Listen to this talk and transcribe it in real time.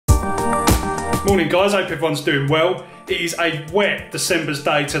Morning guys, hope everyone's doing well. It is a wet December's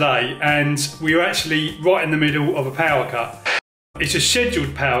day today and we are actually right in the middle of a power cut. It's a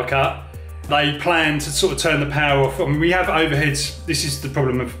scheduled power cut. They plan to sort of turn the power off. I mean, we have overheads. This is the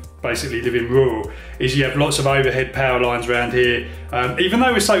problem of basically living rural, is you have lots of overhead power lines around here. Even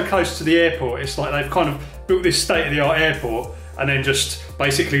though we're so close to the airport, it's like they've kind of built this state-of-the-art airport and then just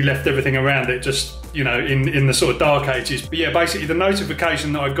basically left everything around it just, you know, in the sort of dark ages. But yeah, basically the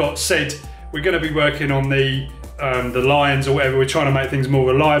notification that I got said we're going to be working on the lines or whatever. We're trying to make things more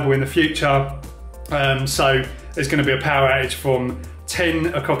reliable in the future. So there's going to be a power outage from 10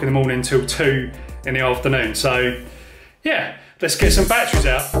 o'clock in the morning till 2 in the afternoon. So yeah, let's get some batteries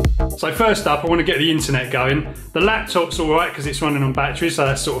out. So first up, I want to get the internet going. The laptop's all right because it's running on batteries, so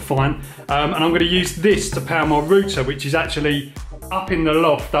that's sort of fine. And I'm going to use this to power my router, which is actually up in the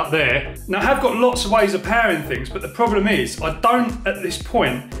loft up there. Now I have got lots of ways of powering things, but the problem is I don't at this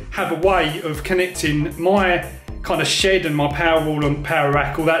point have a way of connecting my kind of shed and my power wall and power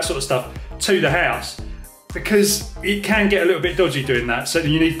rack, all that sort of stuff, to the house, because it can get a little bit dodgy doing that. So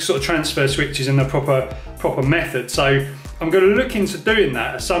you need sort of transfer switches in the proper method. So I'm going to look into doing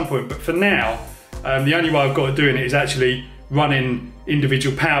that at some point, but for now, the only way I've got of doing it is actually running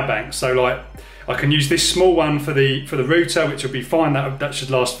individual power banks. So like, I can use this small one for the router, which will be fine. That should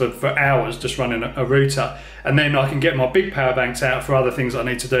last for hours, just running a router. And then I can get my big power banks out for other things I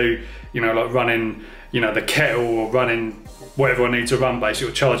need to do, you know, like running, you know, the kettle or running whatever I need to run,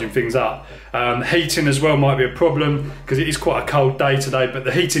 basically, or charging things up. Heating as well might be a problem because it is quite a cold day today, but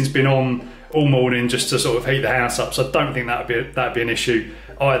the heating's been on all morning just to sort of heat the house up, so I don't think that'd be an issue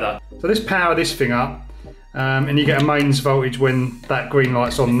either. So let's power this thing up, and you get a mains voltage when that green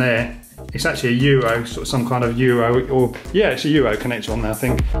light's on there. It's actually a Euro, sort of some kind of Euro, or yeah, it's a Euro connector on there, I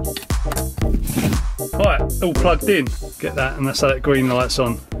think. Right, all plugged in. Get that, and that's how that green light's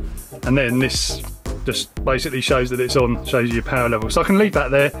on. And then this just basically shows that it's on, shows you your power level. So I can leave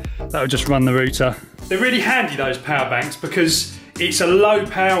that there. That'll just run the router. They're really handy, those power banks, because it's a low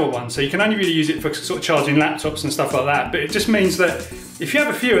power one, so you can only really use it for sort of charging laptops and stuff like that. But it just means that if you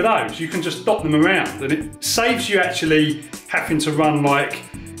have a few of those, you can just dot them around, and it saves you actually having to run like,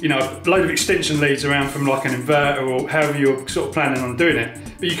 you know, a load of extension leads around from like an inverter or however you're sort of planning on doing it.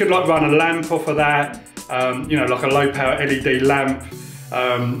 But you could like run a lamp off of that, you know, like a low power LED lamp,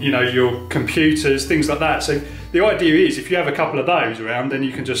 you know, your computers, things like that. So the idea is if you have a couple of those around, then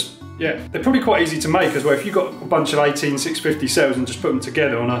you can just, yeah, they're probably quite easy to make as well. If you've got a bunch of 18650 cells and just put them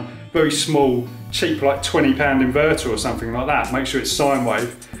together on a very small, cheap, like £20 inverter or something like that, make sure it's sine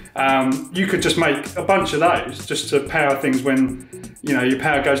wave, you could just make a bunch of those just to power things when, you know, your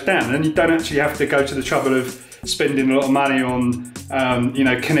power goes down. And then you don't actually have to go to the trouble of spending a lot of money on, you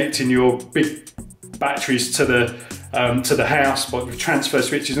know, connecting your big batteries to the house, but with transfer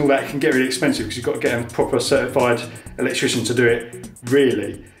switches and all that. It can get really expensive because you've got to get a proper certified electrician to do it,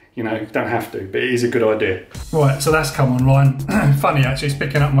 really. You know, don't have to, but it is a good idea. Right, so that's come online. Funny actually, it's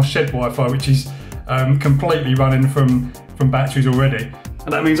picking up my shed Wi-Fi, which is completely running from batteries already.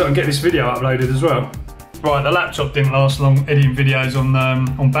 And that means I can get this video uploaded as well. Right, the laptop didn't last long editing videos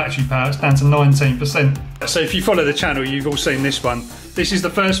on battery power. It's down to 19%. So if you follow the channel, you've all seen this one. This is the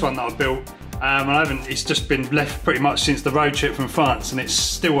first one that I built. And it's just been left pretty much since the road trip from France, and it's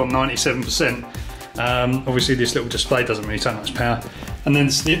still on 97%. Obviously this little display doesn't really take much power. And then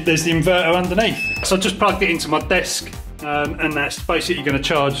there's the inverter underneath. So I just plugged it into my desk, and that's basically going to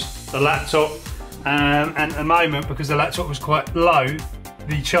charge the laptop. And at the moment, because the laptop was quite low,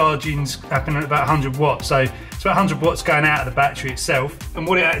 the charging's happening at about 100 watts. So it's about 100 watts going out of the battery itself. And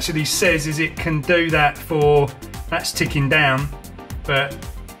what it actually says is it can do that for, that's ticking down, but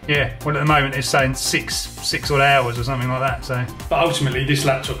yeah, well at the moment it's saying six odd hours or something like that. So, but ultimately this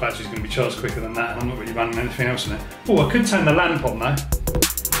laptop battery is going to be charged quicker than that, and I'm not really running anything else in it. Oh, I could turn the lamp on though.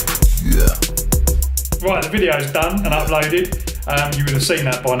 Yeah. Right, the video's done and uploaded. You would have seen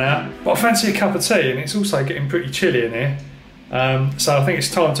that by now. But I fancy a cup of tea, and it's also getting pretty chilly in here. So I think it's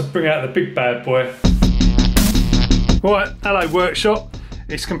time to bring out the big bad boy. Right, hello workshop.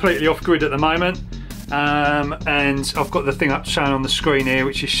 It's completely off grid at the moment. And I've got the thing up showing on the screen here,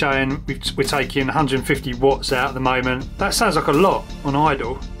 which is showing we're taking 150 watts out at the moment. That sounds like a lot on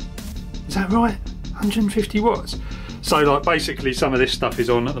idle. Is that right? 150 watts? So like basically some of this stuff is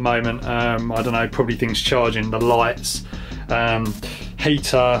on at the moment. I don't know, probably things charging, the lights,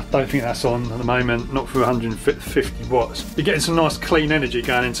 heater, don't think that's on at the moment, not for 150 watts. You're getting some nice clean energy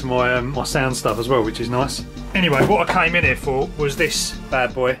going into my, my sound stuff as well, which is nice. Anyway, what I came in here for was this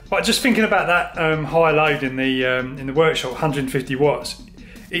bad boy. But just thinking about that high load in the workshop, 150 watts,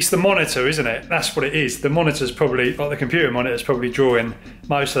 It's the monitor, isn't it? That's what it is. The monitor's probably, like the computer monitor's probably drawing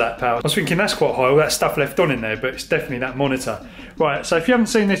most of that power. I was thinking that's quite high, all that stuff left on in there, but it's definitely that monitor. Right, so if you haven't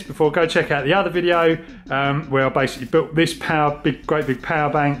seen this before, go check out the other video where I basically built this great big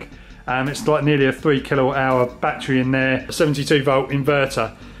power bank. It's like nearly a 3 kWh battery in there, a 72 volt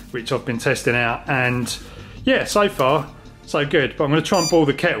inverter, which I've been testing out, and yeah, so far so good. But I'm going to try and boil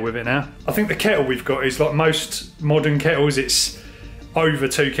the kettle with it now. I think the kettle we've got is like most modern kettles, it's over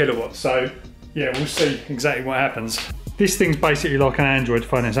 2 kilowatts, so yeah, we'll see exactly what happens. This thing's basically like an Android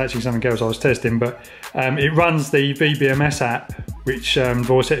phone. It's actually something else I was testing, but it runs the VBMS app, which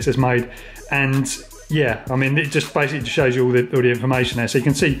Vortex has made, and yeah, I mean, it just basically shows you all the information there. So you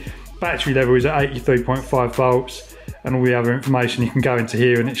can see battery level is at 83.5 volts, and all the other information. You can go into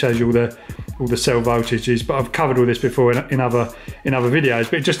here and it shows you all the cell voltages. But I've covered all this before in other videos.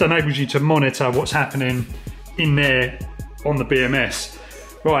 But it just enables you to monitor what's happening in there on the BMS.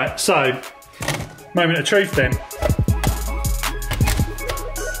 Right, so moment of truth then.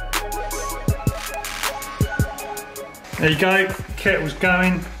 There you go, kettle's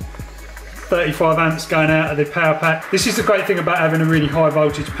going. 35 amps going out of the power pack. This is the great thing about having a really high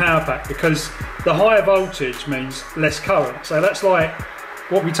voltage power pack, because the higher voltage means less current. So that's like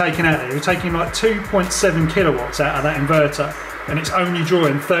what we're taking out there. We're taking like 2.7 kilowatts out of that inverter, and it's only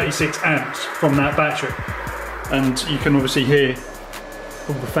drawing 36 amps from that battery. And you can obviously hear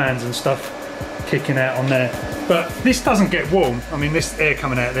all the fans and stuff kicking out on there. But this doesn't get warm. I mean, this air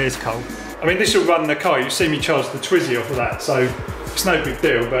coming out there is cold. I mean, this will run the car. You see me charge the Twizy off of that, so it's no big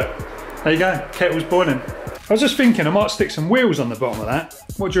deal, but there you go, kettle's boiling. I was just thinking I might stick some wheels on the bottom of that.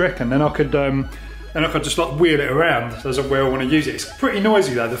 What do you reckon? Then I could just like wheel it around as where I want to use it. It's pretty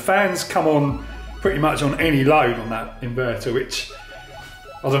noisy though. The fans come on pretty much on any load on that inverter, which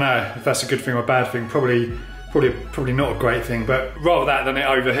I don't know if that's a good thing or a bad thing. Probably not a great thing, but rather that than it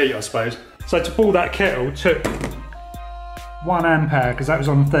overheat, I suppose. So to boil that kettle took 1 amp hour, because that was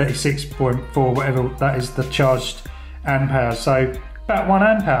on 36.4, whatever that is, the charged amp hour. So about 1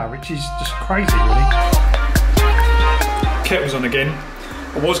 amp hour, which is just crazy, really. Kettle's on again.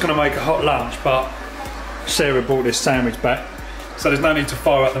 I was going to make a hot lunch, but Sarah brought this sandwich back, so there's no need to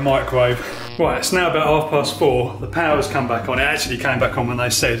fire up the microwave. Right, it's now about 4:30. The power's come back on. It actually came back on when they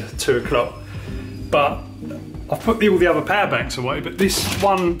said 2 o'clock. But I've put all the other power banks away, but this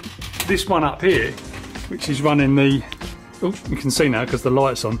one up here, which is running the, oh, you can see now because the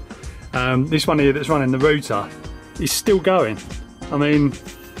light's on. This one here that's running the router is still going. I mean,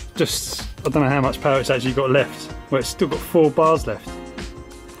 just, I don't know how much power it's actually got left. Well, it's still got 4 bars left.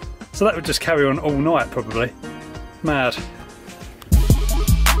 So that would just carry on all night, probably. Mad.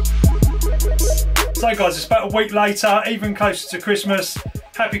 So guys, it's about a week later, even closer to Christmas.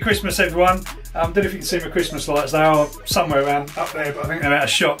 Happy Christmas, everyone. I don't know if you can see my Christmas lights. They are somewhere around up there, but I think they're out of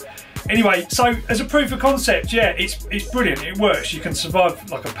shot. Anyway, so as a proof of concept, yeah, it's brilliant. It works. You can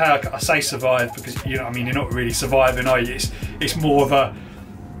survive like a power cut. I say survive because, you know, I mean, you're not really surviving, are you? It's more of a,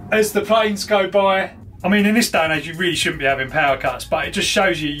 as the planes go by. I mean, in this day and age, you really shouldn't be having power cuts, but it just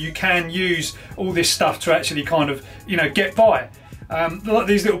shows you can use all this stuff to actually kind of, you know, get by.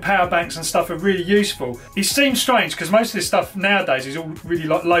 These little power banks and stuff are really useful. It seems strange because most of this stuff nowadays is all really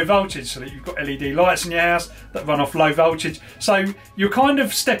like low voltage, so that you've got LED lights in your house that run off low voltage. So you're kind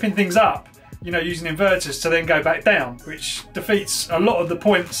of stepping things up, you know, using inverters to then go back down, which defeats a lot of the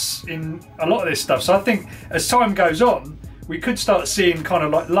points in a lot of this stuff. So I think as time goes on, we could start seeing kind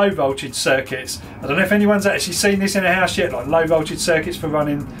of like low voltage circuits. I don't know if anyone's actually seen this in a house yet, like low voltage circuits for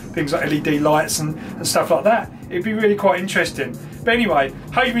running things like LED lights and stuff like that. It'd be really quite interesting. But anyway,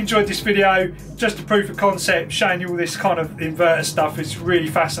 hope you enjoyed this video. Just a proof of concept, showing you all this kind of inverter stuff. It's really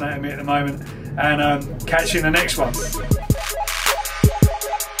fascinating me at the moment. And catch you in the next one.